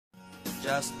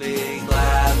Just be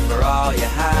glad for all you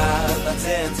have that's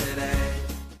in today.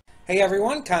 Hey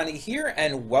everyone, Connie here,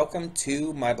 and welcome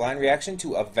to my blind reaction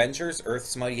to Avengers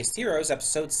Earth's Mightiest Heroes,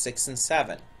 episodes 6 and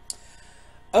 7.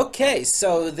 Okay,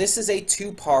 so this is a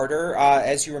two-parter.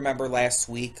 As you remember last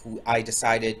week, I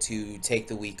decided to take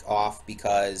the week off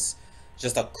because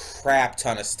just a crap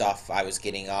ton of stuff I was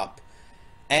getting up.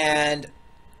 And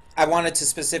I wanted to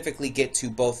specifically get to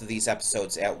both of these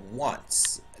episodes at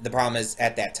once. The problem is,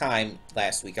 at that time,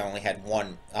 last week, I only had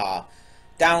one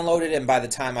downloaded, and by the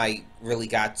time I really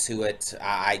got to it,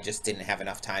 I just didn't have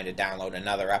enough time to download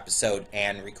another episode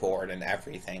and record and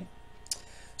everything.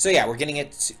 So yeah, we're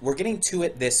getting to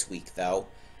it this week, though.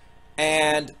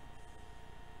 And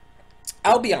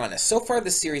I'll be honest, so far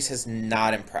the series has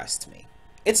not impressed me.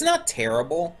 It's not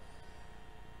terrible,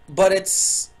 but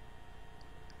it's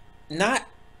not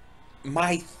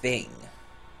my thing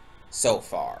so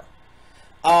far.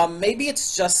 Maybe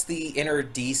it's just the inner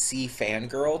DC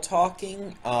fangirl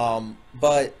talking,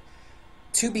 but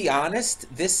to be honest,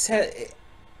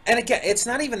 and again, it's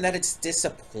not even that it's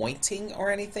disappointing or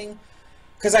anything,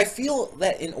 because I feel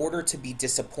that in order to be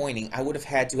disappointing, I would have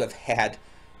had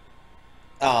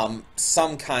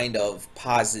some kind of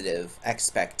positive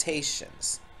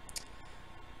expectations.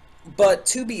 But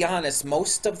to be honest,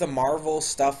 most of the Marvel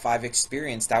stuff I've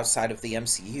experienced outside of the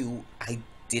MCU, I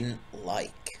didn't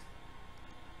like.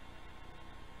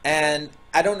 And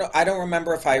I don't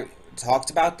remember if I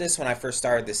talked about this when I first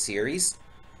started this series.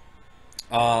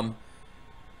 But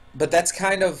that's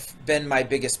kind of been my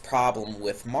biggest problem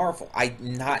with Marvel. I'm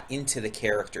not into the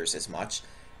characters as much,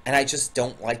 and I just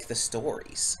don't like the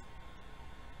stories.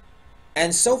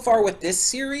 And so far with this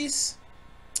series,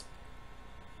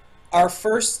 our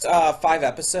first 5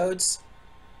 episodes,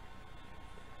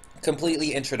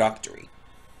 completely introductory.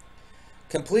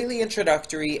 Completely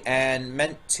introductory and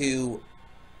meant to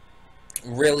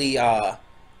really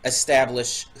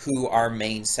establish who our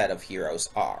main set of heroes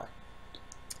are.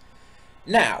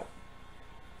 Now,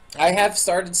 I have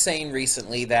started saying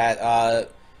recently that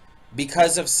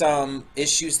because of some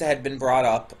issues that had been brought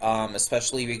up,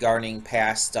 especially regarding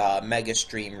past Mega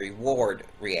Stream reward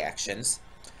reactions,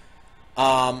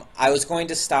 I was going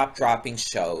to stop dropping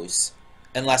shows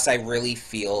unless I really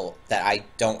feel that I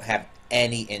don't have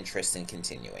any interest in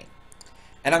continuing.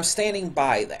 And I'm standing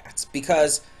by that,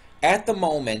 because at the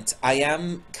moment, I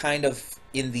am kind of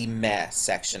in the meh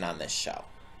section on this show.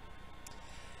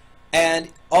 And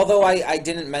although I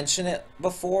didn't mention it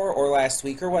before or last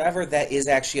week or whatever, that is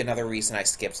actually another reason I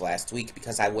skipped last week,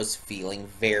 because I was feeling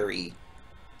very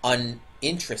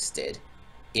uninterested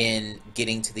in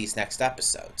getting to these next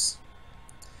episodes.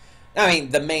 I mean,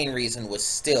 the main reason was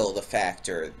still the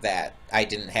factor that I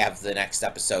didn't have the next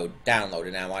episode downloaded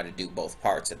and I wanted to do both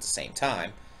parts at the same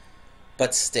time.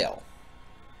 But still.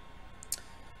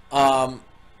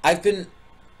 I've been,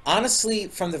 honestly,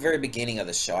 from the very beginning of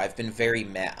the show, I've been very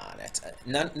meh on it.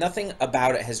 Nothing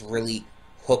about it has really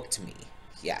hooked me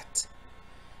yet.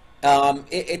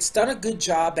 It's done a good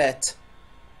job at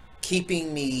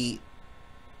keeping me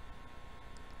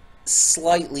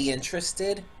slightly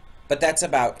interested, but that's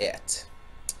about it.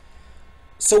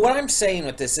 So what I'm saying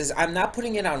with this is I'm not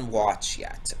putting it on watch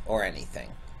yet or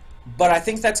anything, but I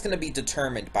think that's going to be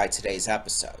determined by today's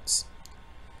episodes.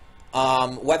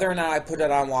 Whether or not I put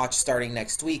it on watch starting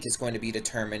next week is going to be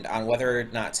determined on whether or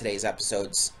not today's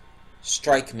episodes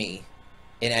strike me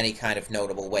in any kind of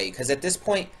notable way. Because at this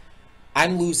point,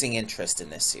 I'm losing interest in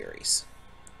this series.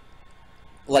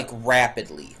 Like,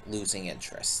 rapidly losing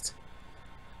interest.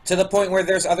 To the point where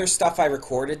there's other stuff I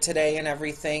recorded today and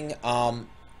everything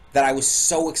that I was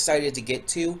so excited to get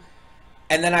to.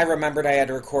 And then I remembered I had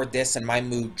to record this and my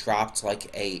mood dropped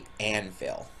like a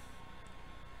anvil.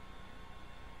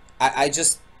 I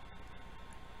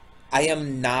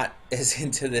am not as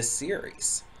into this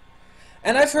series.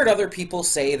 And I've heard other people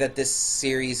say that this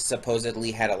series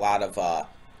supposedly had a lot of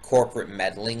corporate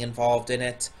meddling involved in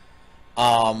it,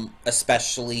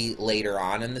 especially later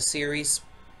on in the series.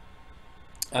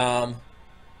 But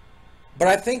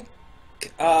I think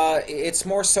it's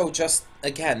more so just,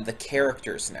 again, the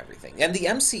characters and everything. And the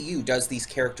MCU does these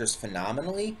characters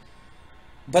phenomenally.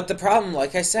 But the problem,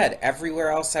 like I said,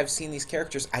 everywhere else I've seen these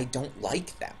characters, I don't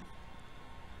like them.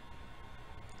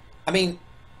 I mean,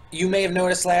 you may have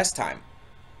noticed last time,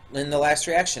 in the last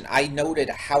reaction, I noted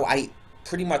how I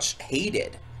pretty much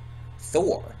hated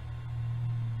Thor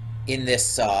in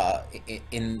this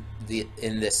in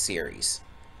this series.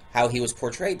 How he was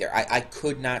portrayed there. I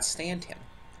could not stand him.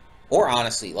 Or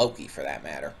honestly, Loki, for that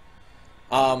matter.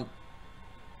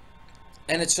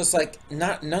 And it's just like,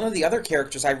 none of the other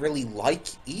characters I really like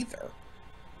either.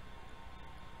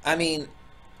 I mean,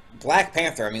 Black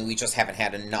Panther, I mean, we just haven't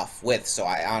had enough with, so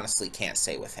I honestly can't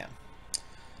say with him.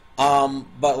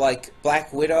 But like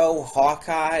Black Widow,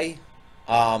 Hawkeye,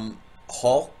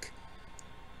 Hulk,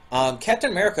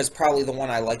 Captain America is probably the one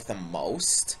I like the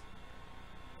most.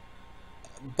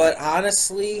 But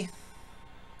honestly,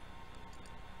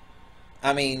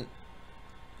 I mean,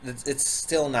 it's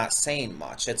still not saying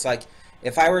much. It's like,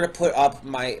 if I were to put up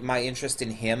my interest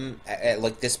in him at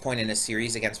like this point in a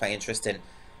series against my interest in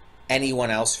anyone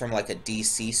else from like a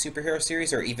DC superhero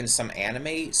series or even some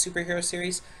anime superhero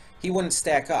series, he wouldn't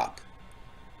stack up.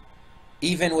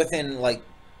 Even within like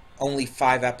only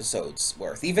 5 episodes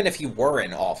worth. Even if he were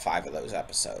in all 5 of those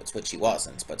episodes, which he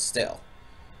wasn't, but still.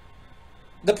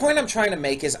 The point I'm trying to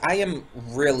make is I am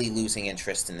really losing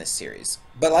interest in this series.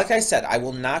 But like I said, I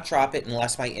will not drop it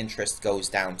unless my interest goes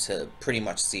down to pretty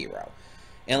much 0.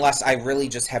 Unless I really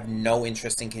just have no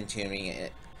interest in continuing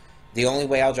it. The only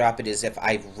way I'll drop it is if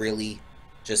I really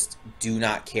just do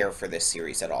not care for this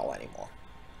series at all anymore.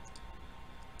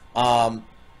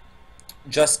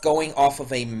 Just going off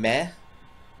of a meh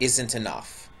isn't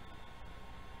enough.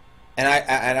 And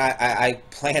I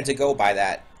plan to go by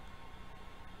that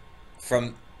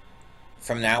from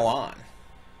now on.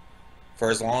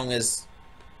 For as long as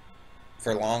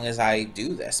I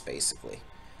do this, basically.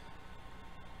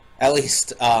 At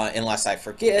least unless I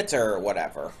forget or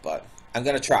whatever, but I'm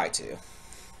gonna try to.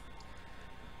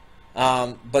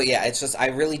 But yeah, it's just I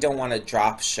really don't want to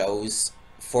drop shows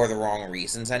for the wrong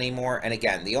reasons anymore. And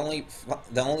again, the only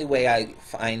way I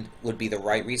find would be the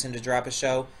right reason to drop a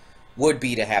show would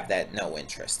be to have that no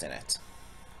interest in it.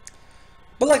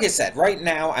 But like I said, right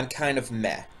now I'm kind of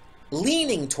meh.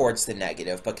 Leaning towards the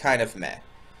negative, but kind of meh.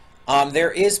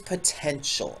 There is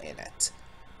potential in it.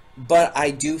 But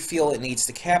I do feel it needs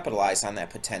to capitalize on that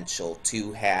potential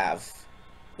to have,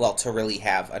 well, to really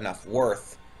have enough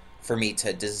worth for me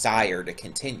to desire to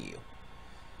continue.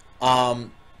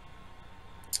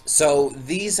 So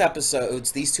these 2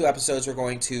 episodes we're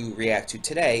going to react to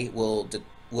today will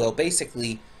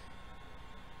basically,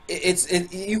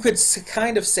 you could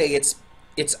kind of say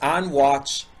it's on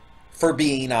watch for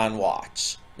being on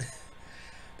watch.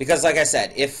 Because like I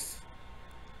said, if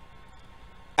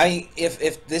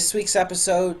this week's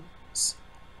episodes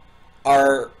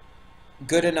are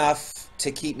good enough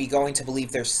to keep me going to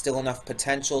believe there's still enough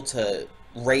potential to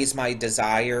raise my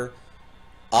desire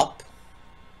up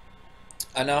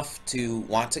enough to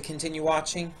want to continue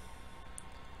watching,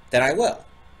 then I will.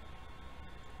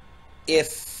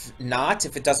 If not,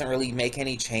 if it doesn't really make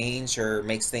any change or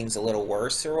makes things a little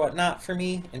worse or whatnot for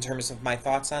me in terms of my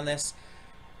thoughts on this,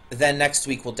 then next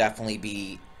week will definitely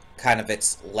be kind of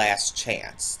its last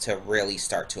chance to really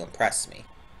start to impress me.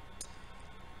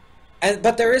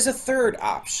 But there is a third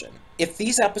option. If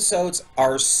these episodes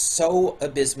are so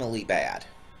abysmally bad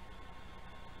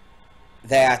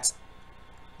that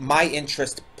my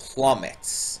interest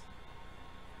plummets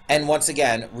and once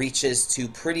again reaches to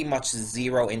pretty much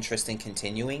 0 interest in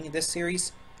continuing this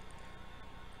series,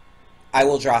 I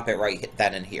will drop it right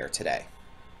then and here today.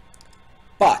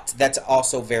 But that's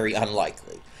also very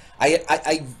unlikely.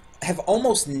 I have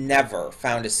almost never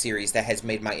found a series that has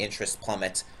made my interest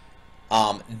plummet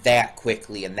that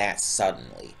quickly and that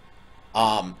suddenly.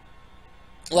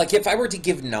 Like, if I were to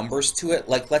give numbers to it,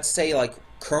 like, let's say, like,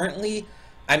 currently,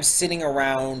 I'm sitting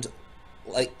around,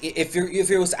 like, if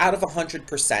it was out of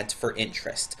 100% for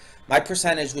interest, my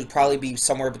percentage would probably be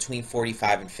somewhere between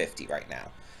 45 and 50 right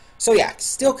now. So, yeah,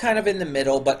 still kind of in the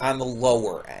middle, but on the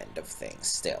lower end of things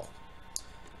still.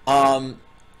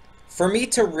 For me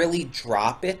to really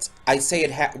drop it, I'd say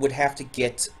it would have to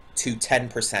get to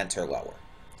 10% or lower.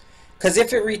 Because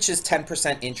if it reaches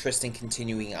 10% interest in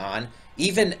continuing on,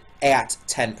 even at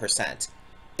 10%,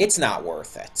 it's not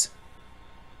worth it.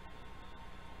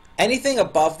 Anything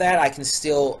above that, I can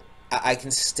still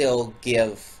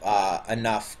give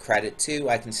enough credit to.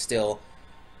 I can still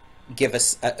give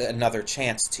us another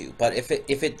chance to. But if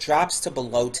it drops to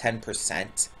below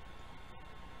 10%,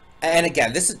 and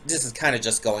again, this is kind of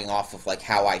just going off of like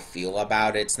how I feel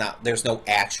about it. It's not, there's no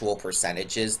actual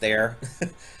percentages there.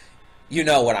 You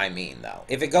know what I mean, though.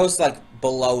 If it goes, like,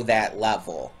 below that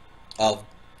level of,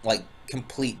 like,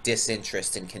 complete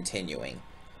disinterest in continuing,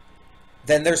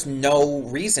 then there's no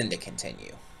reason to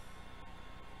continue,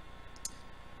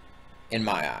 in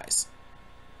my eyes.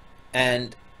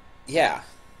 And, yeah,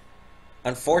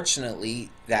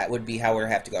 unfortunately, that would be how we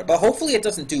have to go. But hopefully it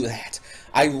doesn't do that.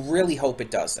 I really hope it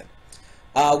doesn't.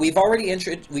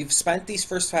 We've spent these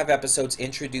first 5 episodes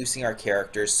introducing our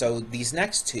characters, so these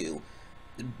next 2...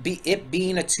 it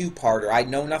being a 2-parter, I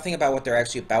know nothing about what they're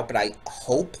actually about, but I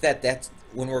hope that that's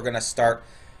when we're going to start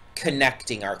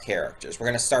connecting our characters. We're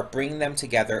going to start bringing them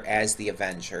together as the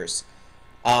Avengers.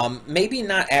 Maybe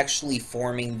not actually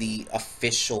forming the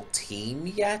official team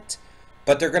yet,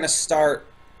 but they're going to start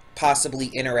possibly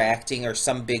interacting, or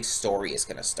some big story is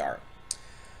going to start.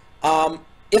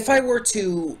 If I were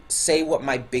to say what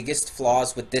my biggest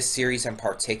flaws with this series in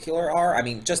particular are, I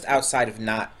mean, just outside of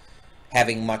not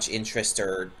having much interest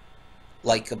or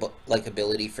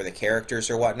likability for the characters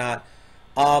or whatnot,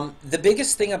 the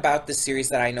biggest thing about this series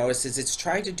that I notice is it's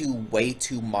trying to do way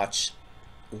too much,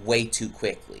 way too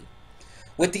quickly.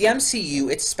 With the MCU,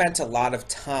 it spent a lot of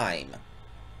time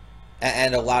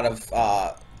and a lot of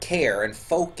care and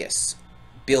focus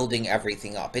building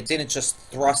everything up. It didn't just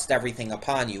thrust everything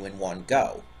upon you in one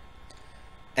go.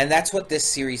 And that's what this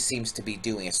series seems to be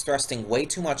doing. It's thrusting way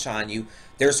too much on you.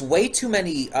 There's way too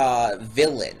many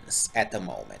villains at the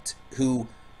moment who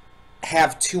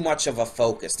have too much of a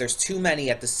focus. There's too many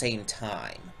at the same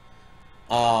time.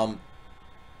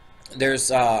 There's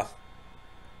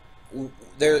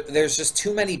just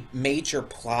too many major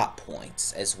plot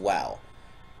points as well.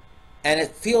 And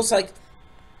it feels like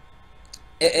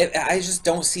I just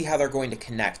don't see how they're going to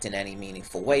connect in any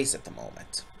meaningful ways at the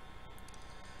moment.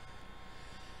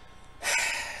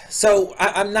 So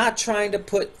I'm not trying to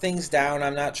put things down.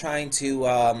 I'm not trying to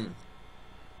I'm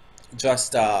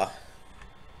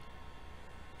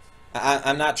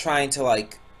not trying to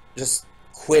like just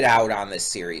quit out on this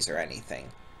series or anything.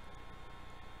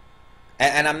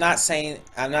 And I'm not saying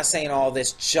all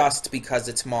this just because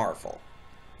it's Marvel,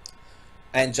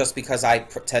 and just because I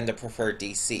tend to prefer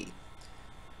DC.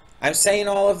 I'm saying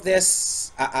all of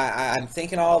this, I'm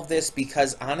thinking all of this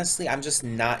because, honestly, I'm just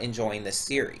not enjoying this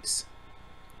series.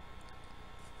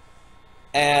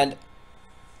 And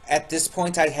at this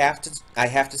point, I have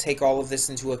to take all of this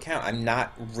into account. I'm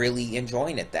not really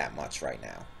enjoying it that much right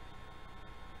now.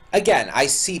 Again, I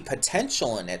see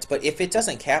potential in it, but if it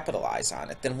doesn't capitalize on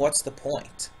it, then what's the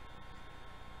point?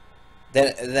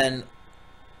 Then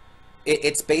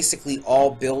it's basically all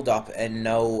build up and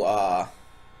no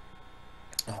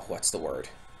what's the word?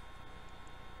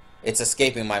 It's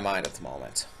escaping my mind at the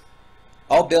moment.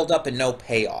 All build up and no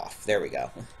payoff. There we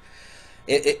go.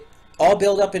 All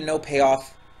build up and no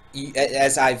payoff,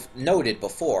 as I've noted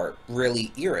before,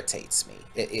 really irritates me.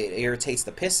 It irritates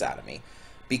the piss out of me,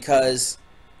 because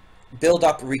build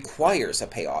up requires a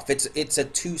payoff. It's a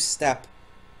two-step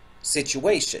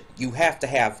situation. You have to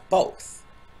have both.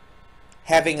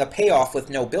 Having a payoff with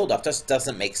no build up just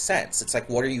doesn't make sense. It's like,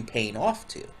 what are you paying off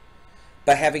to?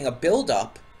 But having a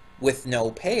build-up with no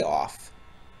payoff,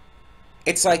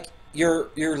 it's like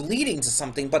you're leading to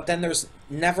something, but then there's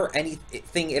never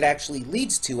anything it actually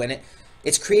leads to, and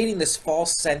it's creating this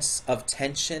false sense of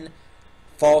tension,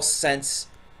 false sense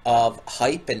of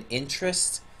hype and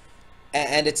interest,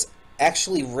 and it's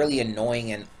actually really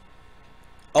annoying and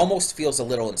almost feels a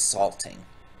little insulting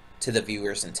to the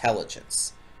viewer's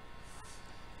intelligence.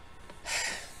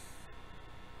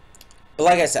 But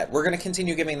like I said, we're going to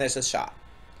continue giving this a shot.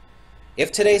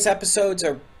 If today's episodes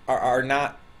are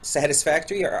not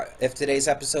satisfactory, or if today's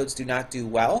episodes do not do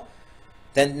well,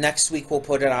 then next week we'll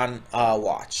put it on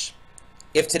watch.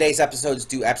 If today's episodes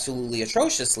do absolutely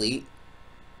atrociously,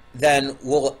 then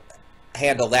we'll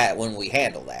handle that when we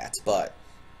handle that. But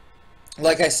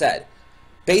like I said,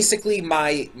 basically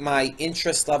my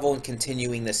interest level in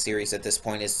continuing this series at this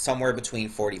point is somewhere between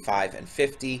 45 and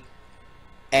 50.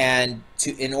 And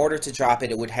in order to drop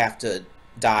it, it would have to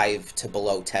dive to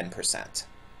below 10%,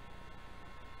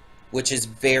 which is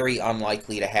very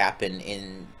unlikely to happen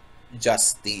in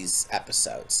just these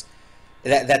episodes.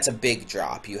 That's a big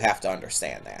drop. You have to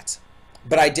understand that.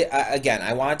 But again,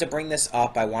 I wanted to bring this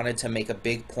up. I wanted to make a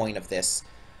big point of this.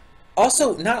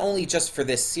 Also, not only just for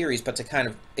this series, but to kind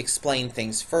of explain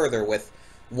things further with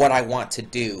what I want to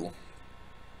do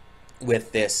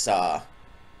with this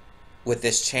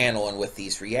channel and with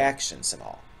these reactions and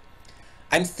all.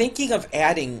 I'm thinking of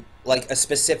adding like a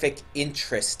specific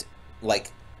interest,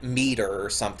 like meter or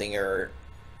something or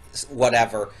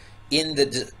whatever, in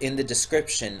the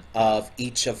description of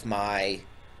each of my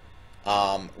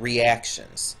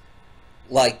reactions.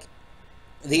 Like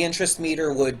the interest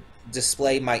meter would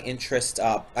display my interest.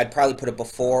 I'd probably put a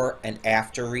before and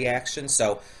after reaction.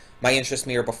 So my interest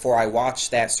meter before I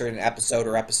watched that certain episode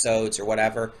or episodes or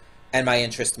whatever, and my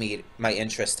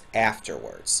interest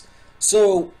afterwards.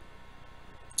 So,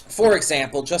 for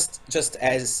example, just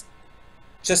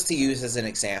to use as an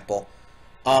example,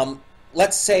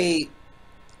 let's say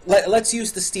let's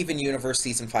use the Steven Universe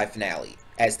Season 5 finale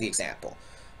as the example.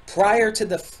 Prior to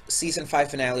the Season 5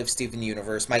 finale of Steven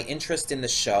Universe, my interest in the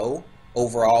show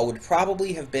overall would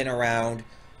probably have been around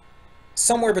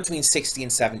somewhere between 60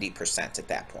 and 70% at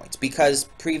that point, because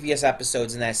previous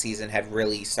episodes in that season had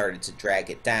really started to drag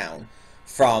it down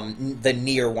from the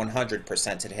near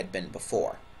 100% it had been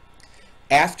before.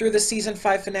 After the season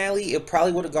 5 finale, it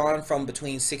probably would have gone from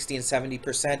between 60 and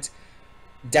 70%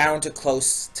 down to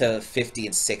close to 50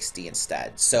 and 60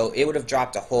 instead. So it would have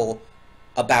dropped a whole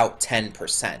about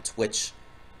 10%, which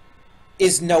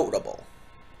is notable.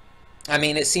 I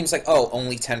mean, it seems like, oh,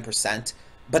 only 10%,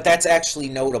 but that's actually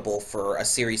notable for a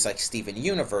series like Steven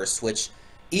Universe, which,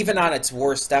 even on its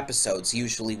worst episodes,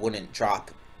 usually wouldn't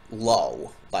drop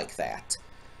low like that.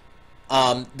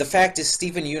 The fact is,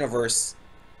 Steven Universe,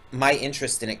 my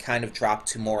interest in it kind of dropped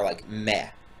to more like meh.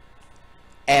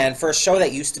 And for a show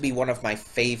that used to be one of my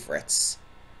favorites,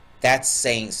 that's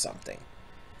saying something.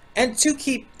 And to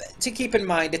keep in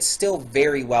mind, it's still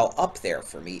very well up there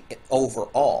for me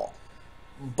overall.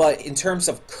 But in terms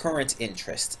of current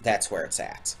interest, that's where it's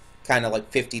at. Kind of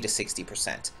like 50 to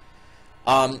 60%.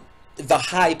 The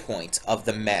high point of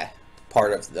the meh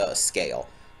part of the scale.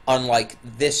 Unlike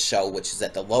this show, which is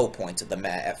at the low point of the meh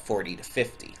at 40 to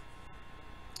 50.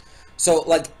 So,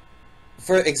 like,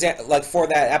 for example, like for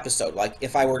that episode, like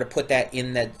if I were to put that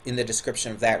in the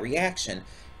description of that reaction,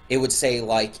 it would say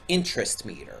like interest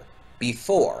meter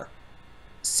before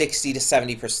 60 to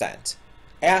 70%,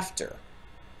 after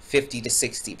 50 to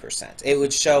 60%. It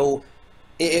would show,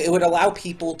 it would allow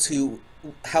people to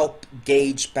help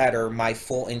gauge better my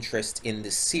full interest in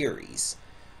this series,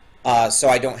 so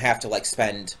I don't have to like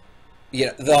spend, you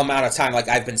know, the amount of time like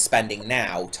I've been spending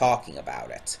now talking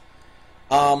about it.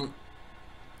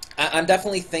 I'm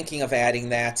definitely thinking of adding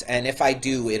that, and if I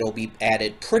do, it'll be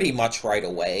added pretty much right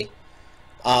away.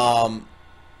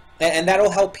 And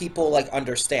that'll help people, like,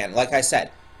 understand. Like I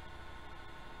said,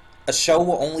 a show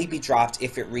will only be dropped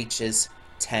if it reaches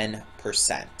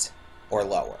 10% or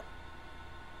lower.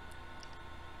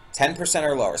 10%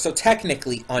 or lower. So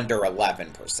technically under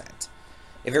 11%.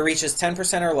 If it reaches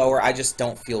 10% or lower, I just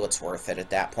don't feel it's worth it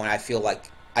at that point. I feel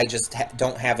like I just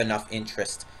don't have enough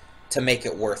interest to make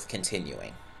it worth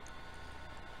continuing.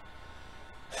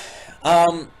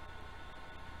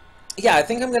 Yeah, I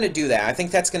think I'm going to do that. I think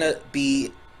that's going to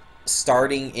be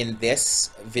starting in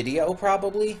this video,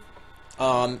 probably.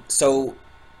 So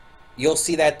you'll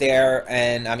see that there,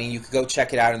 and, I mean, you could go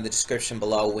check it out in the description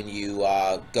below when you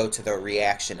go to the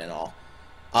reaction and all.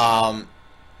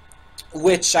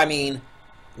 Which, I mean,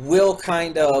 will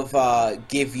kind of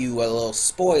give you a little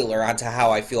spoiler onto how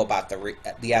I feel about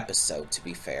the episode, to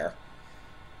be fair.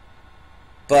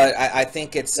 But I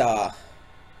think it's...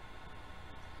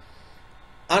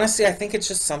 honestly, I think it's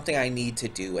just something I need to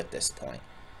do at this point.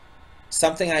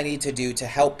 Something I need to do to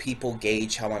help people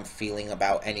gauge how I'm feeling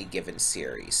about any given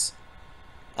series.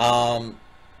 I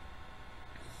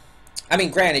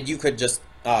mean, granted, you could just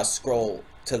scroll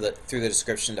through the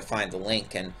description to find the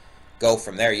link and go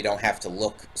from there. You don't have to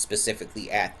look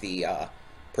specifically at the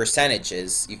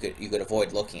percentages. You could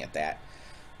avoid looking at that.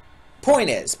 Point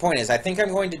is, I think I'm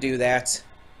going to do that,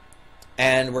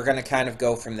 and we're going to kind of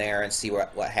go from there and see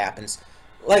what happens.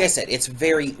 Like I said, it's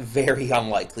very, very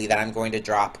unlikely that I'm going to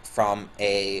drop from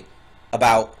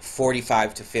about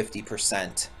 45 to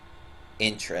 50%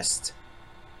 interest.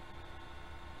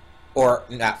 Or,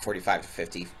 not 45 to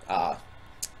 50.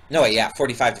 No, yeah,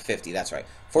 45 to 50, that's right.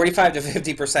 45 to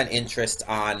 50% interest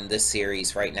on this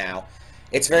series right now.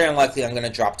 It's very unlikely I'm going to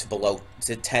drop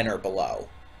to 10 or below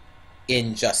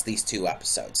in just these 2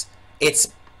 episodes.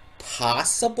 It's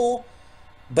possible,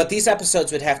 but these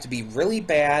episodes would have to be really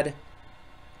bad,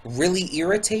 really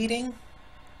irritating,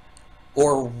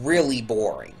 or really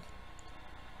boring.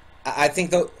 I think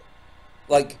though,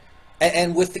 like,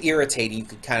 and with the irritating, you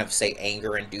could kind of say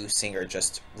anger-inducing or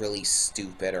just really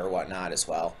stupid or whatnot as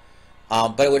well.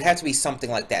 But it would have to be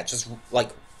something like that, just like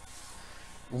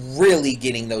really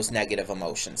getting those negative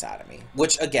emotions out of me.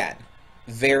 Which, again,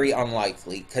 very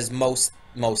unlikely, because most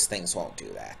things won't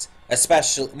do that.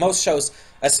 Most shows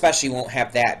especially won't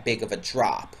have that big of a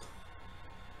drop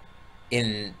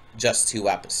in just 2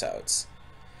 episodes.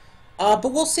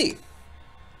 But we'll see.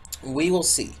 We will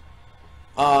see.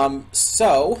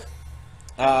 So,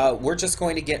 we're just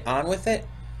going to get on with it.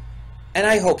 And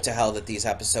I hope to hell that these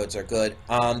episodes are good.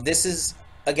 This is,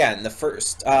 again, the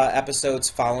first episodes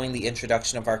following the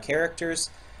introduction of our characters.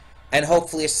 And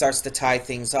hopefully it starts to tie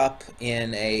things up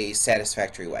in a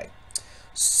satisfactory way.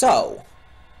 So,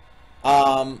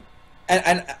 and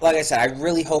like I said, I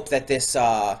really hope that this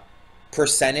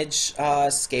percentage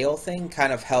scale thing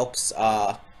kind of helps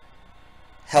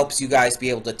you guys be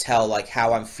able to tell like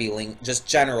how I'm feeling just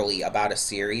generally about a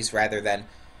series, rather than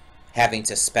having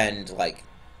to spend like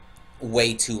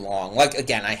way too long, like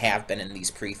again I have been in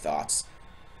these pre-thoughts,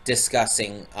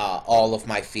 discussing all of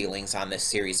my feelings on this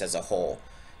series as a whole.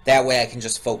 That way I can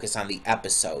just focus on the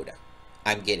episode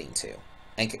I'm getting to,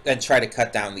 and try to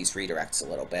cut down these redirects a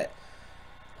little bit.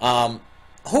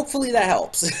 Hopefully that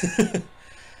helps.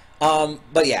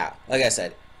 But yeah, like I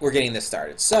said, we're getting this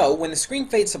started. So, when the screen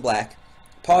fades to black,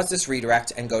 pause this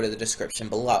redirect and go to the description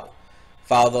below.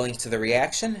 Follow the link to the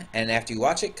reaction, and after you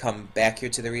watch it, come back here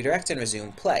to the redirect and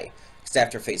resume play. Because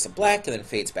after it fades to black and then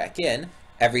fades back in,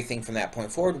 everything from that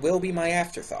point forward will be my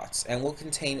afterthoughts, and will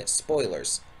contain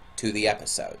spoilers to the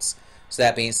episodes. So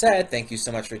that being said, thank you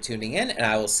so much for tuning in, and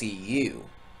I will see you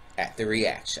at the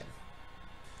reaction.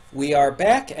 We are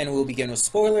back, and we'll begin with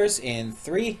spoilers in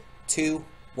 3, 2,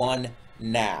 1,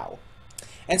 now.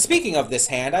 And speaking of this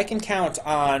hand, I can count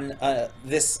on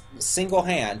this single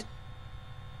hand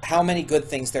how many good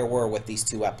things there were with these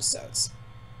 2 episodes.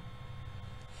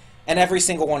 And every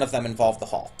single one of them involved the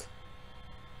Hulk.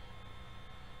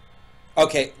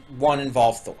 Okay, one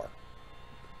involved Thor.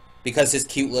 Because his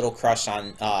cute little crush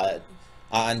on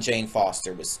Jane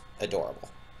Foster was adorable.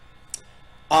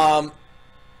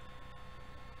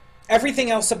 Everything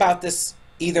else about this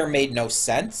either made no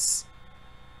sense,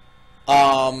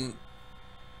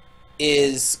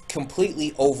 is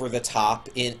completely over the top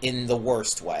in the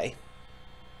worst way,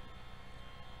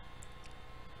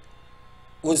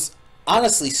 was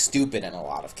honestly stupid in a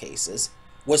lot of cases,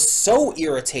 was so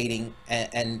irritating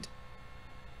and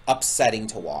upsetting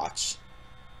to watch,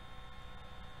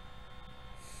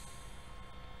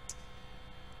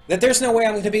 that there's no way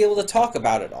I'm going to be able to talk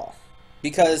about it all,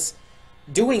 because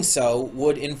doing so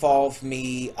would involve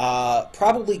me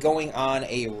probably going on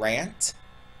a rant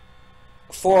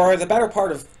for the better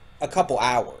part of a couple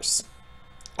hours.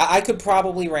 I could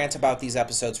probably rant about these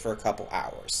episodes for a couple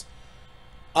hours.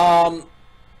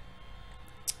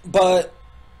 But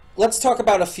let's talk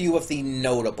about a few of the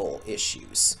notable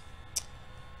issues.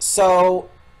 So,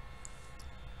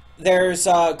 there's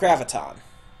Graviton,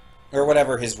 or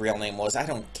whatever his real name was. I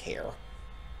don't care.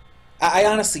 I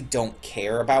honestly don't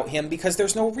care about him, because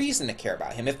there's no reason to care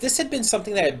about him. If this had been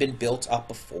something that had been built up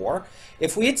before,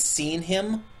 if we had seen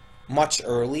him much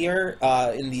earlier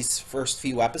in these first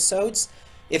few episodes,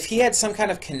 if he had some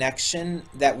kind of connection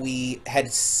that we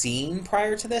had seen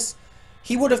prior to this,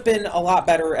 he would have been a lot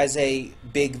better as a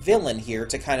big villain here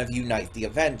to kind of unite the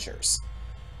Avengers.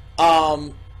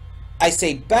 I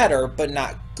say better, but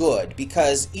not good,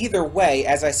 because either way,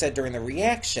 as I said during the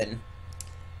reaction,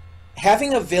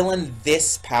 having a villain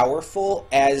this powerful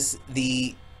as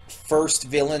the first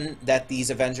villain that these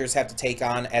Avengers have to take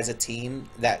on as a team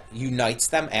that unites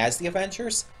them as the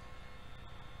Avengers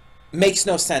makes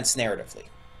no sense narratively.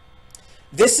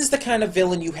 This is the kind of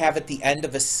villain you have at the end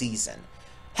of a season.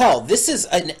 Hell, this is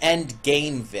an end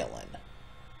game villain,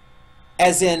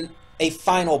 as in a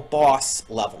final boss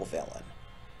level villain.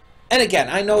 And again,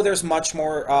 I know there's much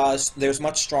more, there's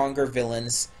much stronger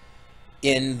villains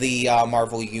in the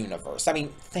Marvel Universe. I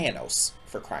mean, Thanos,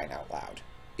 for crying out loud,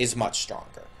 is much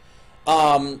stronger.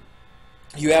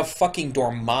 You have fucking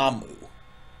Dormammu,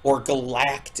 or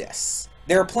Galactus.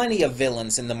 There are plenty of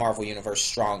villains in the Marvel Universe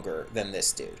stronger than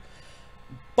this dude.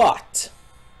 But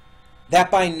that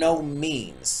by no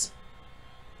means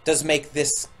makes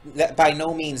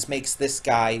this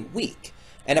guy weak.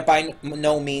 And it by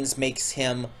no means makes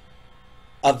him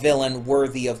a villain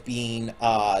worthy of being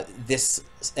at this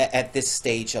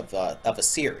stage of a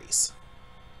series.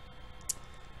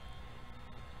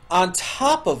 On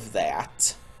top of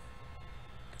that,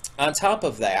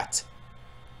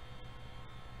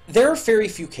 there are very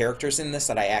few characters in this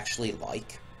that I actually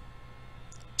like,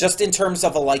 just in terms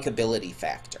of a likability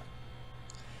factor.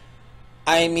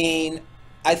 I mean,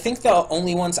 I think the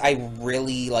only ones I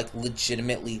really,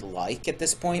 legitimately like at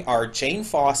this point are Jane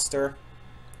Foster,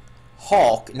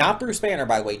 Hulk, not Bruce Banner,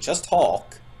 by the way, just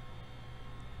Hulk,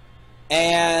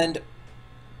 and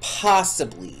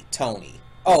possibly Tony.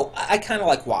 Oh, I kind of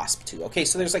like Wasp, too. Okay,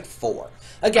 so there's 4.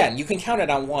 Again, you can count it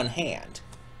on one hand.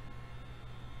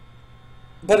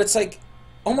 But it's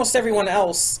almost everyone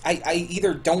else I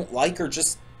either don't like or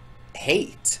just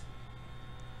hate.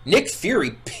 Nick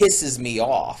Fury pisses me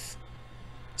off.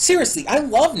 Seriously, I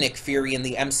love Nick Fury in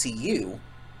the MCU.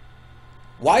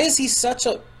 Why is he such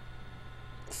a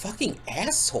fucking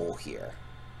asshole here?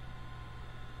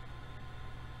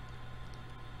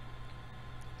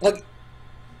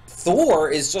 Thor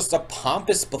is just a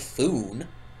pompous buffoon.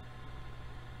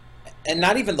 And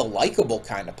not even the likable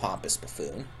kind of pompous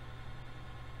buffoon.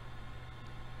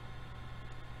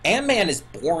 Ant-Man is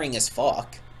boring as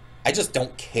fuck. I just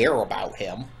don't care about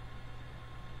him.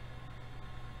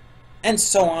 And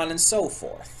so on and so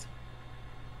forth.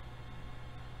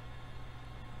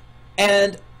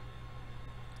 And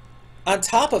on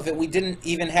top of it, we didn't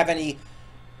even have any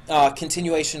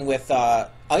continuation with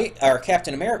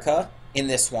Captain America in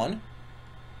this one.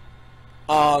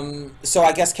 So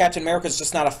I guess Captain America is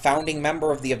just not a founding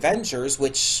member of the Avengers,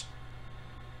 which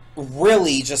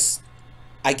really just,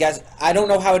 I guess, I don't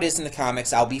know how it is in the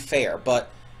comics, I'll be fair, but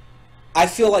I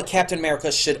feel like Captain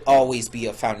America should always be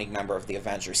a founding member of the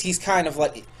Avengers. He's kind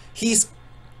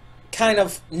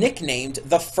of nicknamed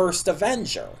the First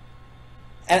Avenger.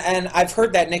 And I've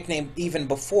heard that nickname even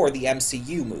before the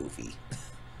MCU movie.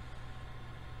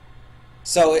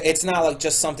 So it's not like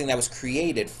just something that was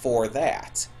created for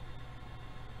that.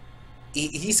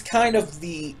 He's kind of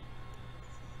the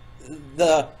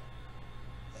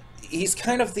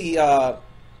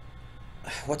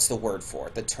what's the word for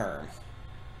it? The term.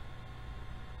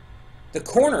 The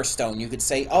cornerstone, you could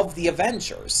say, of the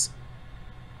Avengers.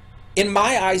 In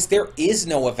my eyes, there is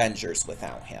no Avengers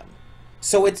without him.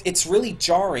 So it's really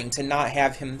jarring to not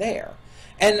have him there.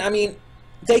 And, I mean,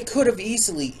 they could have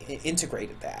easily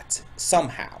integrated that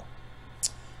somehow.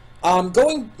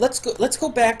 Let's go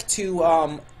back to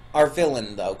our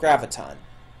villain, though, Graviton.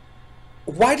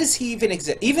 Why does he even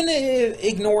exist? Even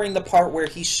ignoring the part where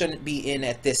he shouldn't be in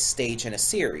at this stage in a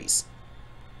series.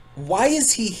 Why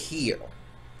is he here?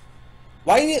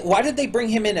 Why did they bring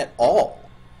him in at all?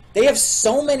 They have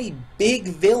so many big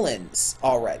villains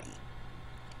already.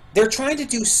 They're trying to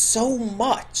do so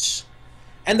much.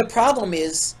 And the problem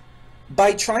is,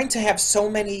 by trying to have so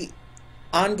many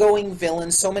ongoing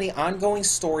villains, so many ongoing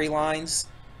storylines,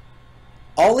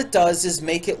 all it does is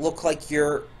make it look like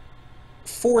you're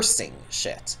forcing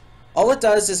shit. All it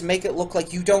does is make it look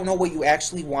like you don't know what you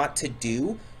actually want to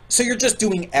do, so you're just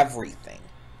doing everything.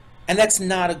 And that's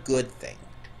not a good thing.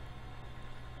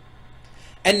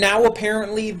 And now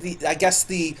apparently, I guess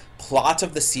the plot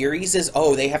of the series is,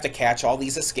 oh, they have to catch all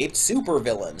these escaped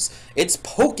supervillains. It's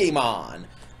Pokemon.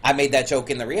 I made that joke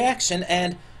in the reaction,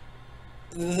 and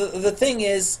the thing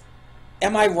is,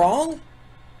 am I wrong?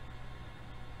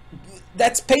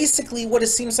 That's basically what it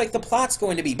seems like the plot's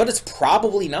going to be, but it's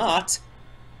probably not.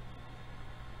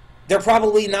 They're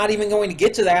probably not even going to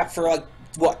get to that for, like,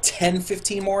 what, 10,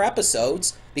 15 more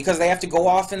episodes, because they have to go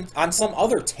off on some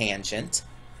other tangent.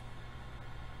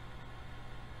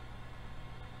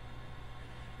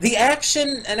 The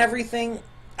action and everything,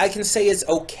 I can say, is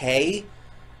okay,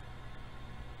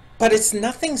 but it's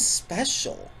nothing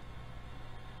special.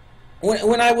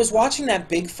 When I was watching that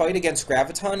big fight against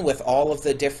Graviton with all of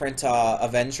the different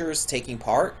Avengers taking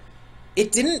part,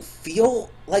 it didn't feel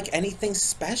like anything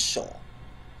special.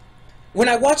 When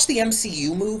I watch the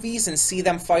MCU movies and see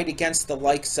them fight against the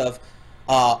likes of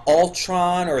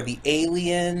Ultron or the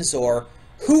aliens or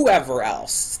whoever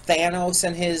else, Thanos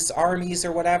and his armies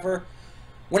or whatever,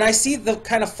 when I see the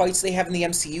kind of fights they have in the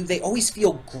MCU, they always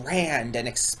feel grand and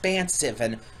expansive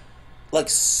and, like,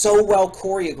 so well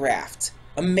choreographed,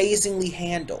 amazingly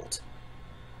handled.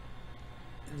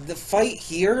 The fight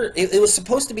here, it was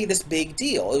supposed to be this big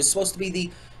deal. It was supposed to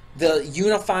be the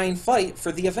unifying fight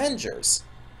for the Avengers.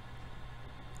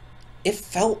 It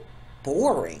felt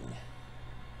boring.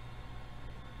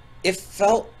 It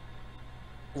felt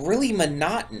really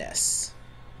monotonous.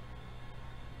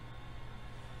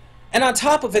 And on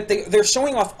top of it, they're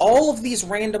showing off all of these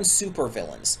random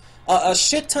supervillains. A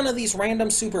shit ton of these random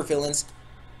supervillains,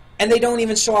 and they don't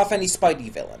even show off any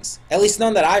Spidey villains. At least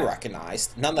none that I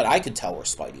recognized. None that I could tell were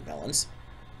Spidey villains.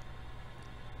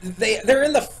 They're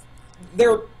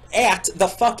at the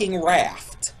fucking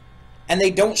raft, and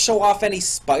they don't show off any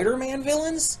Spider-Man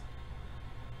villains?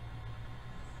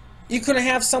 You could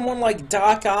have someone like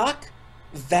Doc Ock,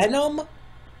 Venom,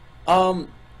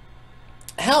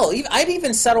 hell, I'd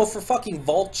even settle for fucking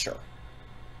Vulture.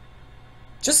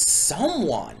 Just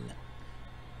someone.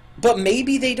 But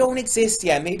maybe they don't exist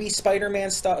yet. Maybe Spider-Man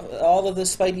stuff, all of the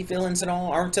Spidey villains and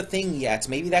all aren't a thing yet.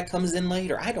 Maybe that comes in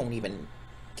later. I don't even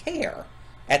care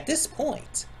at this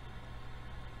point.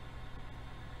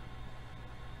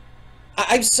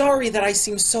 I'm sorry that I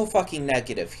seem so fucking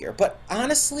negative here, but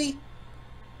honestly,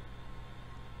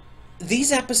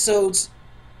 these episodes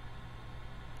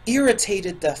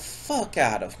irritated the fuck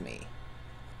out of me.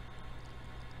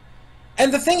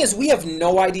 And the thing is, we have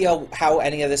no idea how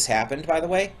any of this happened, by the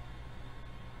way.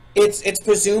 It's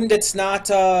presumed it's not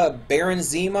Baron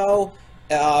Zemo.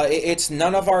 It's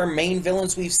none of our main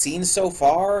villains we've seen so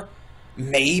far.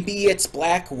 Maybe it's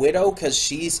Black Widow, because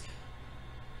she's,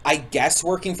 I guess,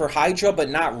 working for Hydra, but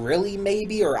not really,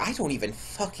 maybe. Or I don't even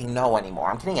fucking know anymore.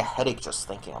 I'm getting a headache just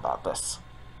thinking about this.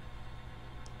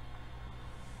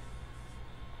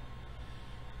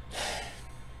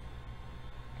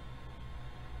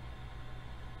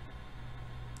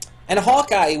 And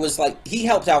Hawkeye was like, he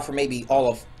helped out for maybe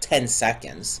all of 10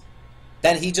 seconds.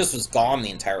 Then he just was gone the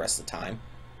entire rest of the time.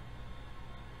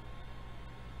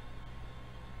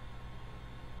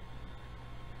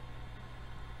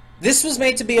 This was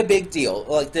made to be a big deal.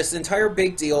 Like, this entire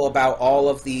big deal about all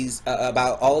of these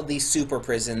super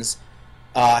prisons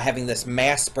having this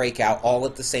mass breakout all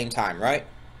at the same time, right?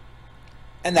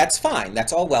 And that's fine.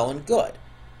 That's all well and good.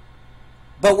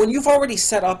 But when you've already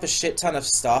set up a shit ton of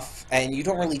stuff and you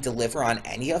don't really deliver on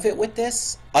any of it with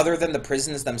this, other than the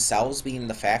prisons themselves being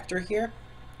the factor here,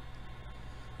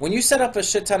 when you set up a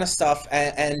shit ton of stuff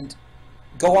and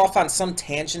go off on some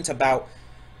tangent about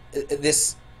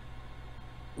this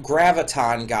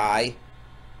Graviton guy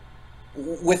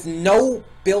with no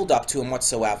build-up to him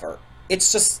whatsoever,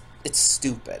 it's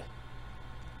stupid.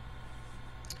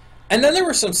 And then there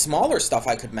was some smaller stuff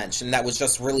I could mention that was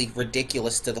just really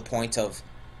ridiculous to the point of,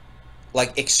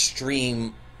 like,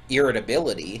 extreme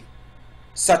irritability,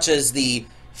 such as the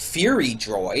Fury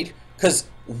droid, because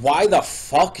why the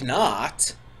fuck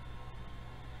not?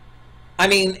 I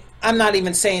mean, I'm not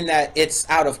even saying that it's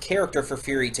out of character for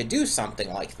Fury to do something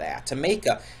like that, to make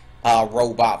a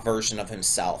robot version of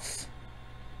himself.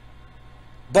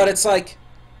 But it's like,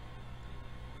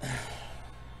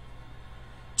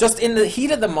 just in the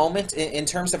heat of the moment, in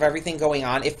terms of everything going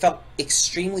on, it felt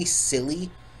extremely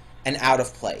silly and out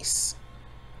of place.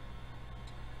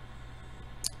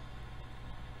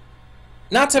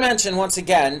 Not to mention, once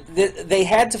again, they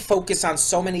had to focus on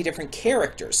so many different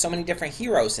characters, so many different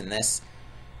heroes in this,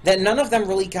 that none of them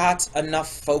really got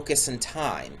enough focus and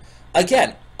time.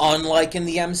 Again, unlike in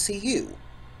the MCU,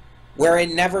 where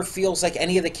it never feels like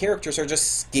any of the characters are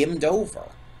just skimmed over.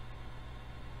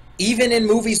 Even in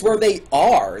movies where they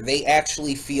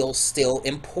actually feel still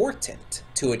important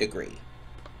to a degree.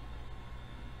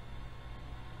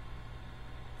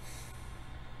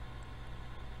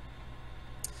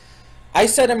 I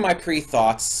said in my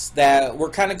pre-thoughts that we're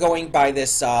kind of going by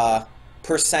this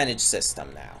percentage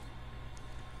system now.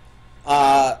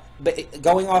 But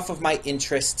going off of my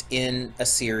interest in a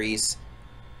series,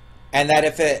 and that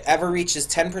if it ever reaches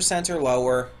 10% or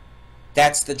lower,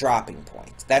 that's the dropping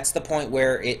point. That's the point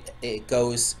where it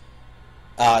goes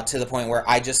to the point where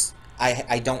I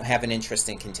don't have an interest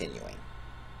in continuing.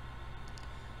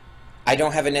 I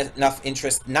don't have enough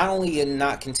interest not only in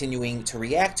not continuing to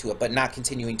react to it, but not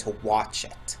continuing to watch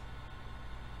it.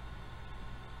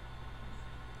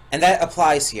 And that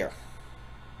applies here.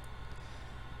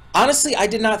 Honestly, I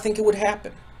did not think it would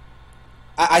happen.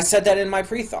 I said that in my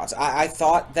pre-thoughts. I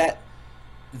thought that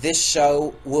this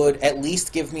show would at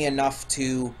least give me enough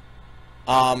to,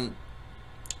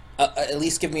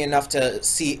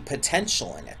 see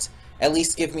potential in it. At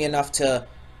least give me enough to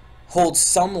hold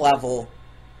some level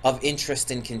of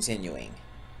interest in continuing.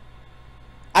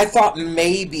 I thought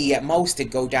maybe at most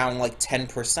it'd go down like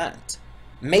 10%.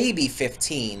 Maybe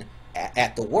 15%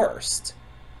 at the worst.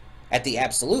 At the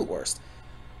absolute worst.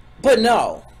 But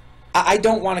no, I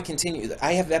don't want to continue.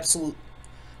 I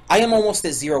am almost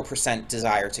at 0%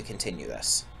 desire to continue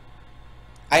this.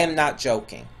 I am not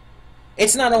joking.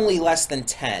 It's not only less than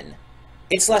 10,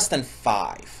 it's less than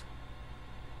 5.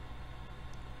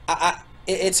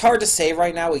 It's hard to say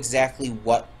right now exactly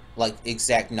what, like,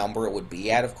 exact number it would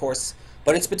be at, of course,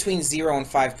 but it's between 0 and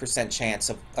 5% chance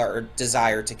of, or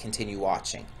desire to continue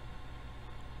watching.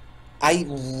 I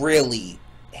really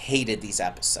hated these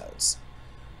episodes.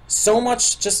 So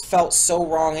much just felt so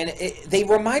wrong, and they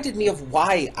reminded me of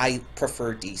why I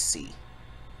prefer DC.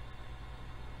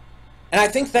 And I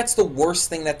think that's the worst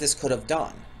thing that this could have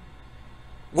done.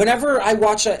 Whenever I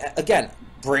watch, again,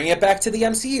 bring it back to the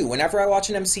MCU, whenever I watch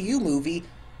an MCU movie,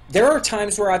 there are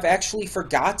times where I've actually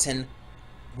forgotten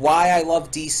why I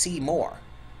love DC more.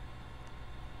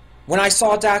 When I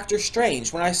saw Doctor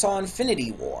Strange, when I saw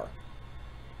Infinity War,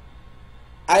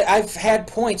 I've had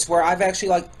points where I've actually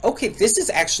like, okay, this is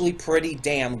actually pretty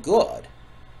damn good.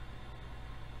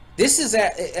 And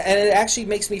it actually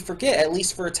makes me forget, at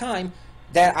least for a time,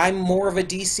 that I'm more of a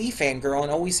DC fangirl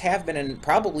and always have been and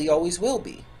probably always will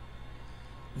be.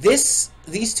 These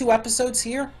 2 episodes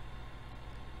here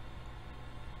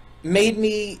made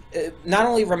me not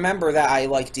only remember that I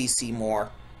like DC more,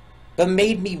 but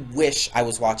made me wish I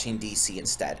was watching DC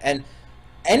instead. And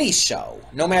any show,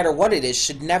 no matter what it is,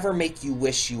 should never make you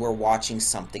wish you were watching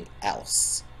something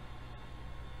else.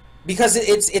 Because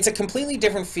it's a completely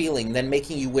different feeling than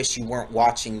making you wish you weren't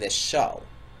watching this show.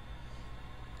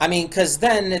 I mean, because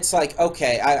then it's like,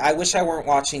 okay, I wish I weren't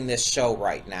watching this show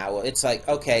right now. It's like,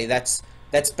 okay, that's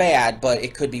bad, but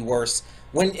it could be worse.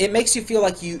 When it makes you feel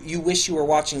like you wish you were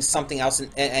watching something else,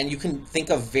 and you can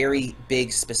think of very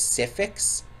big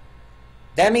specifics,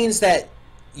 that means that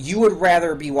you would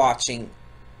rather be watching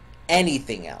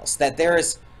anything else, that there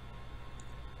is,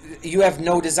 you have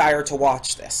no desire to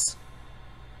watch this.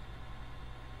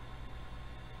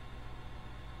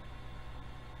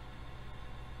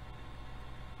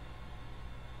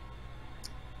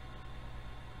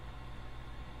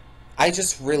 I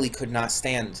just really could not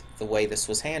stand the way this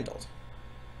was handled.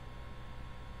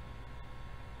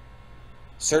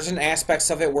 Certain aspects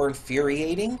of it were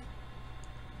infuriating.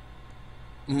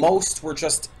 Most were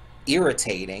just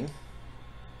irritating.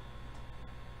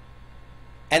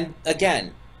 And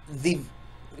again, the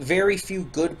very few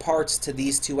good parts to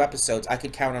these 2 episodes I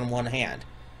could count on one hand.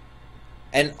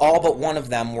 And all but one of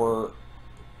them were,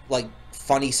 like,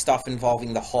 funny stuff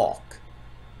involving the Hulk.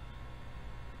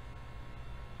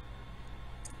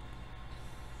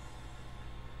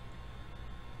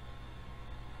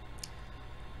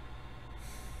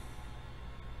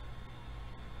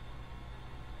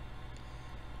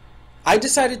 I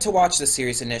decided to watch the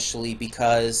series initially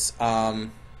because,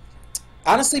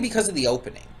 honestly, because of the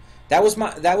opening. That was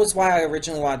why I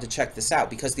originally wanted to check this out,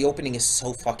 because the opening is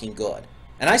so fucking good.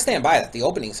 And I stand by that. The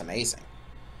opening is amazing.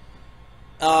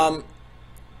 But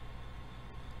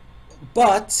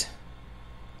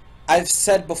I've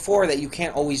said before that you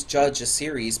can't always judge a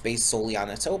series based solely on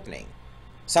its opening.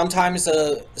 Sometimes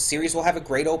a series will have a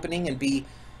great opening and be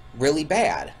really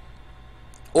bad.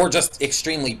 Or just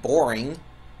extremely boring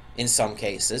in some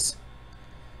cases.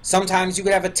 Sometimes you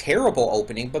could have a terrible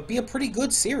opening, but be a pretty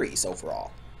good series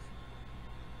overall.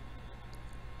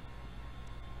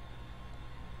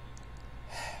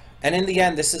 And in the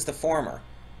end, this is the former.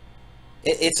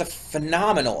 It's a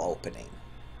phenomenal opening.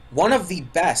 One of the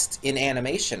best in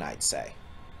animation, I'd say.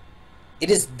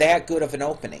 It is that good of an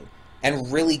opening,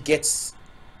 and really gets,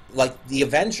 like, the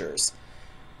Avengers.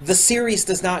 The series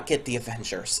does not get the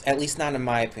Avengers, at least not in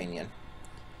my opinion.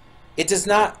 It does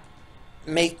not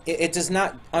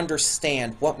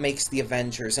understand what makes the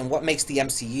Avengers and what makes the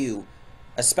MCU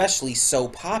especially so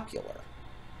popular.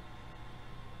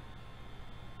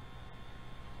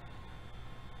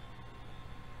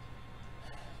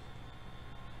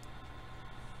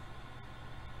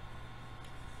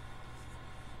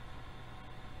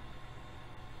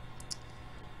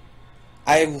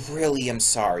 I really am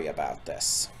sorry about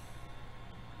this.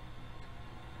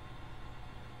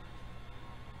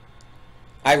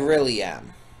 I really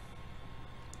am.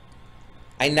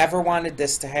 I never wanted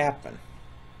this to happen.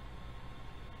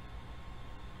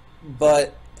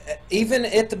 But even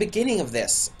at the beginning of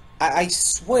this, I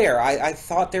swear, I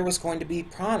thought there was going to be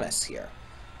promise here.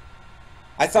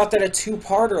 I thought that a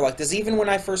 2-parter like this, even when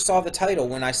I first saw the title,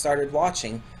 when I started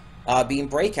watching, being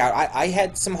Breakout, I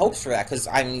had some hopes for that, because,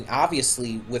 I mean,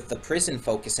 obviously, with the prison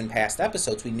focus in past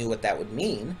episodes, we knew what that would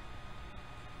mean.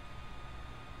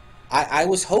 I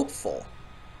was hopeful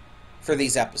for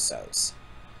these episodes.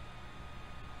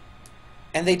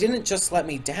 And they didn't just let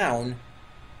me down,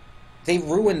 they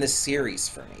ruined the series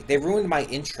for me. They ruined my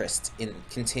interest in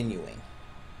continuing.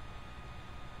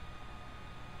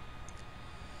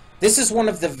 This is one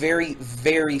of the very,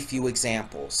 very few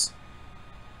examples.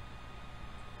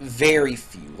 Very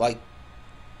few. Like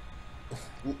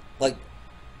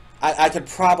I could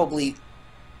probably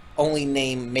only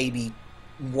name maybe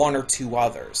 1 or 2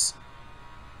 others.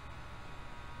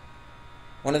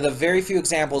 One of the very few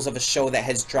examples of a show that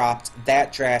has dropped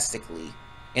that drastically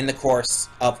in the course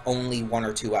of only 1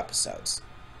 or 2 episodes.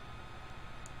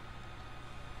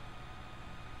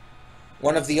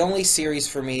 One of the only series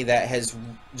for me that has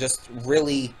just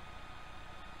really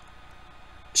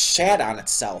shat on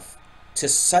itself to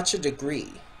such a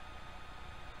degree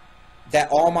that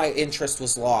all my interest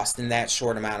was lost in that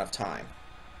short amount of time.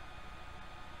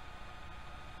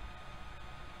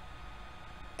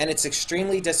 And it's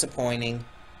extremely disappointing,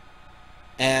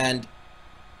 and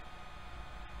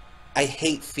I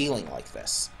hate feeling like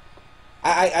this.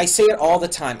 I say it all the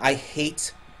time. I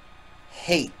hate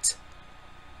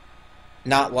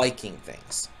not liking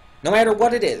things. No matter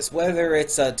what it is, whether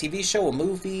it's a TV show, a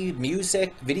movie,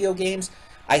 music, video games,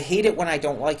 I hate it when I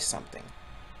don't like something.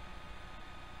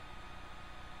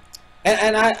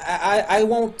 And I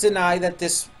won't deny that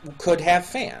this could have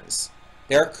fans.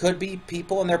 There could be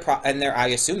people, and I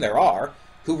assume there are,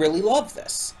 who really love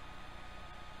this.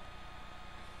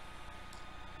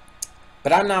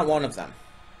 But I'm not one of them.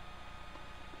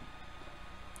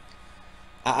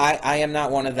 I am not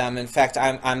one of them. In fact,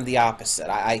 I'm the opposite.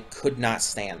 I could not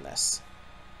stand this.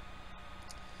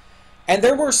 And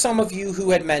there were some of you who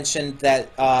had mentioned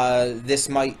that this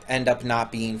might end up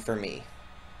not being for me.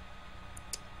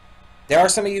 There are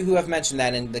some of you who have mentioned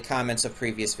that in the comments of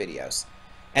previous videos.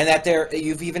 And that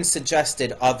you've even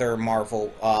suggested other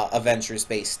Marvel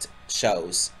Avengers-based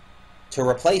shows to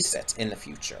replace it in the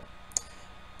future.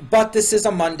 But this is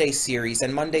a Monday series,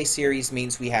 and Monday series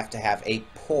means we have to have a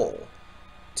poll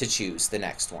to choose the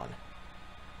next one.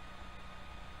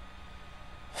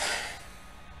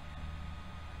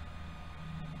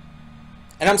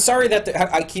 And I'm sorry that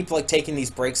I keep like taking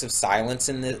these breaks of silence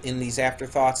in these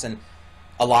afterthoughts and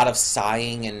a lot of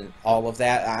sighing and all of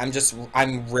that.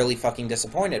 I'm really fucking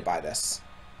disappointed by this.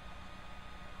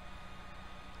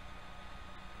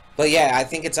 But yeah, I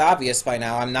think it's obvious by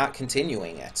now I'm not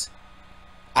continuing it.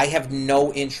 I have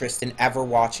no interest in ever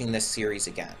watching this series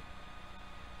again.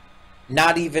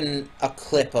 Not even a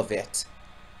clip of it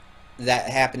that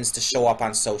happens to show up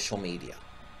on social media.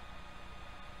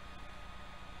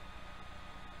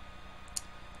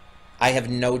 I have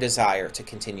no desire to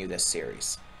continue this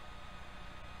series.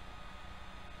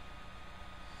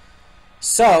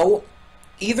 So,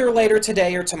 either later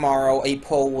today or tomorrow, a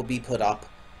poll will be put up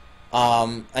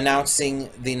announcing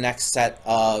the next set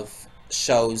of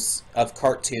shows, of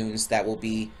cartoons that will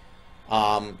be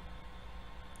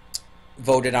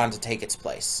voted on to take its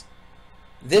place.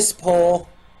 This poll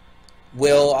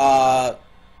will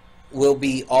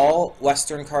be all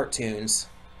Western cartoons.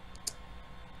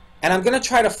 And I'm going to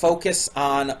try to focus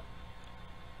on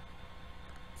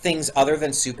things other than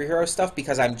superhero stuff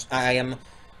because I am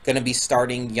going to be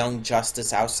starting Young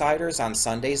Justice Outsiders on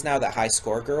Sundays now that High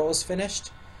Score Girl is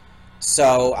finished.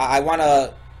 So I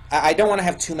don't want to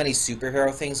have too many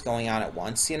superhero things going on at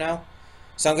once, you know?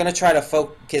 So I'm going to try to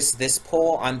focus this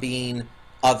poll on being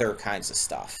other kinds of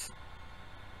stuff.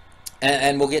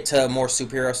 And we'll get to more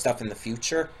superhero stuff in the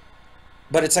future.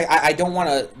 But it's like, I don't want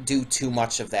to do too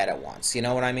much of that at once, you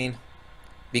know what I mean?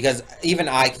 Because even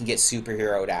I can get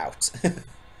superheroed out.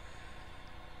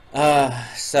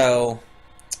 So,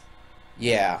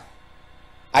 yeah.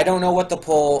 I don't know what the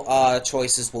poll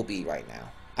choices will be right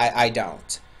now. I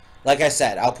don't. Like I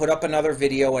said, I'll put up another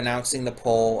video announcing the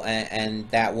poll,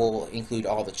 and that will include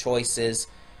all the choices.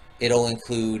 It'll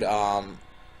include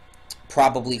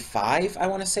probably 5, I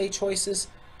want to say, choices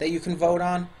that you can vote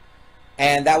on.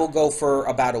 And that will go for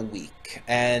about a week.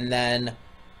 And then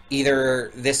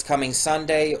either this coming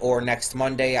Sunday or next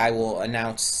Monday, I will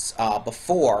announce,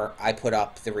 before I put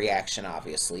up the reaction,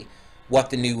 obviously,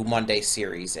 what the new Monday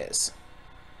series is.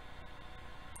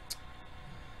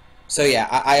 So yeah,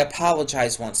 I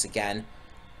apologize once again.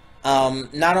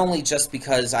 Not only just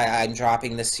because I'm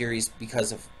dropping this series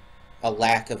because of a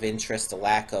lack of interest, a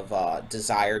lack of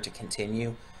desire to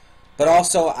continue, but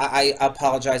also I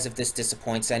apologize if this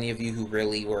disappoints any of you who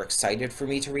really were excited for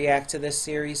me to react to this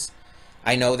series.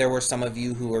 I know there were some of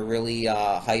you who were really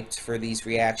hyped for these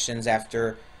reactions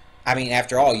after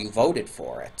all, you voted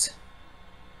for it.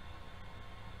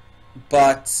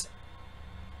 But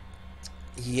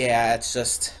yeah, it's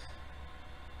just,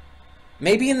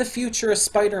 maybe in the future a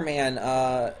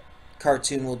Spider-Man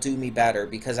cartoon will do me better,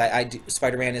 because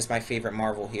Spider-Man is my favorite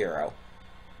Marvel hero.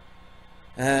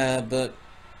 But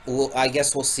I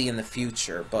guess we'll see in the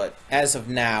future. But as of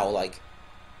now, like,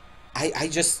 I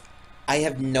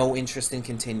have no interest in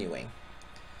continuing.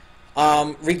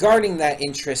 Regarding that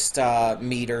interest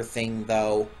meter thing,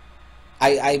 though,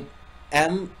 I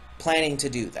am planning to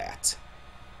do that.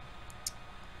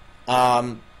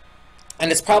 And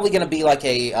it's probably going to be like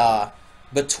a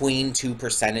between 2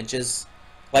 percentages.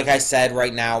 Like I said,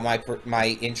 right now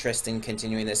my interest in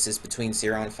continuing this is between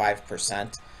 0 and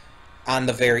 5%. On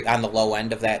the low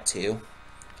end of that too.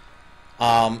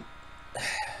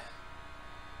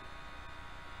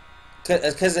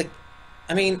 Because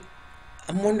I mean,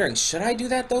 I'm wondering, should I do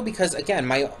that though? Because again,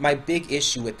 my big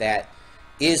issue with that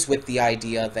is with the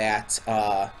idea that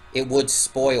it would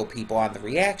spoil people on the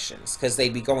reactions, because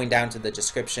they'd be going down to the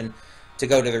description to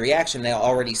go to the reaction. They'll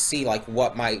already see like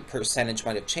what my percentage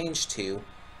might have changed to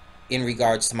in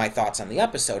regards to my thoughts on the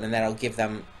episode, and that'll give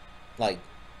them, like,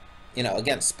 you know,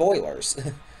 again, spoilers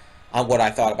on what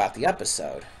I thought about the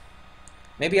episode.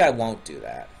 Maybe I won't do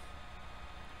that.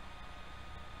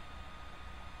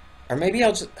 Or maybe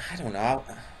I'll just, I don't know.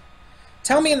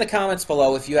 Tell me in the comments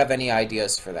below if you have any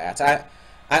ideas for that.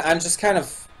 I'm just kind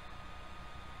of,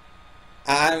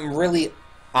 I'm really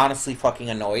honestly fucking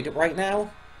annoyed right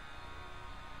now.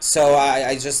 So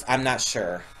I'm not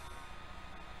sure.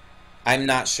 I'm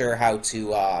not sure how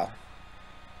to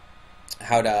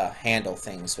handle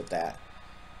things with that.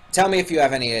 Tell me if you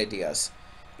have any ideas.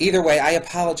 Either way, I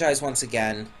apologize once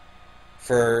again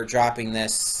for dropping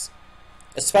this,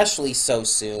 especially so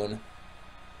soon.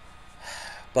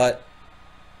 But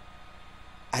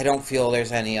I don't feel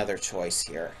there's any other choice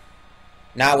here.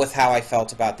 Not with how I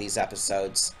felt about these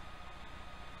episodes.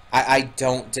 I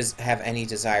don't have any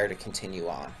desire to continue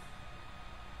on.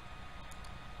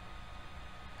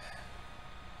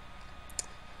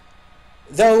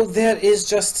 Though that is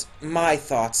just my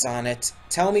thoughts on it.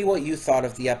 Tell me what you thought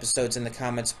of the episodes in the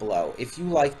comments below. If you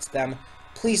liked them,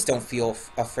 please don't feel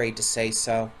afraid to say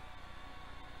so.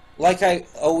 Like I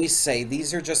always say,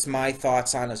 these are just my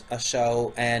thoughts on a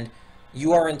show, and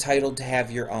you are entitled to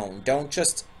have your own. Don't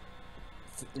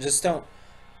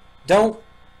don't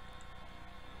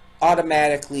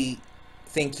automatically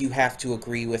think you have to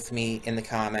agree with me in the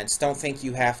comments. Don't think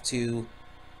you have to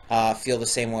feel the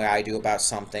same way I do about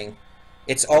something.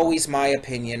 It's always my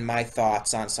opinion, my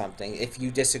thoughts on something. If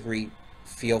you disagree,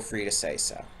 feel free to say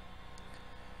so.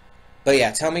 But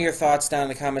yeah, tell me your thoughts down in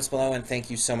the comments below, and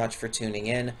thank you so much for tuning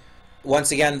in.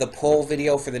 Once again, the poll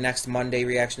video for the next Monday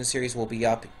reaction series will be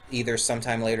up either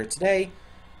sometime later today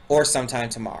or sometime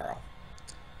tomorrow.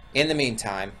 In the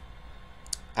meantime,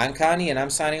 I'm Connie, and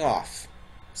I'm signing off.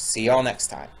 See y'all next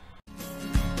time.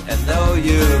 And though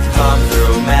you've come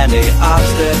through many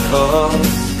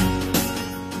obstacles,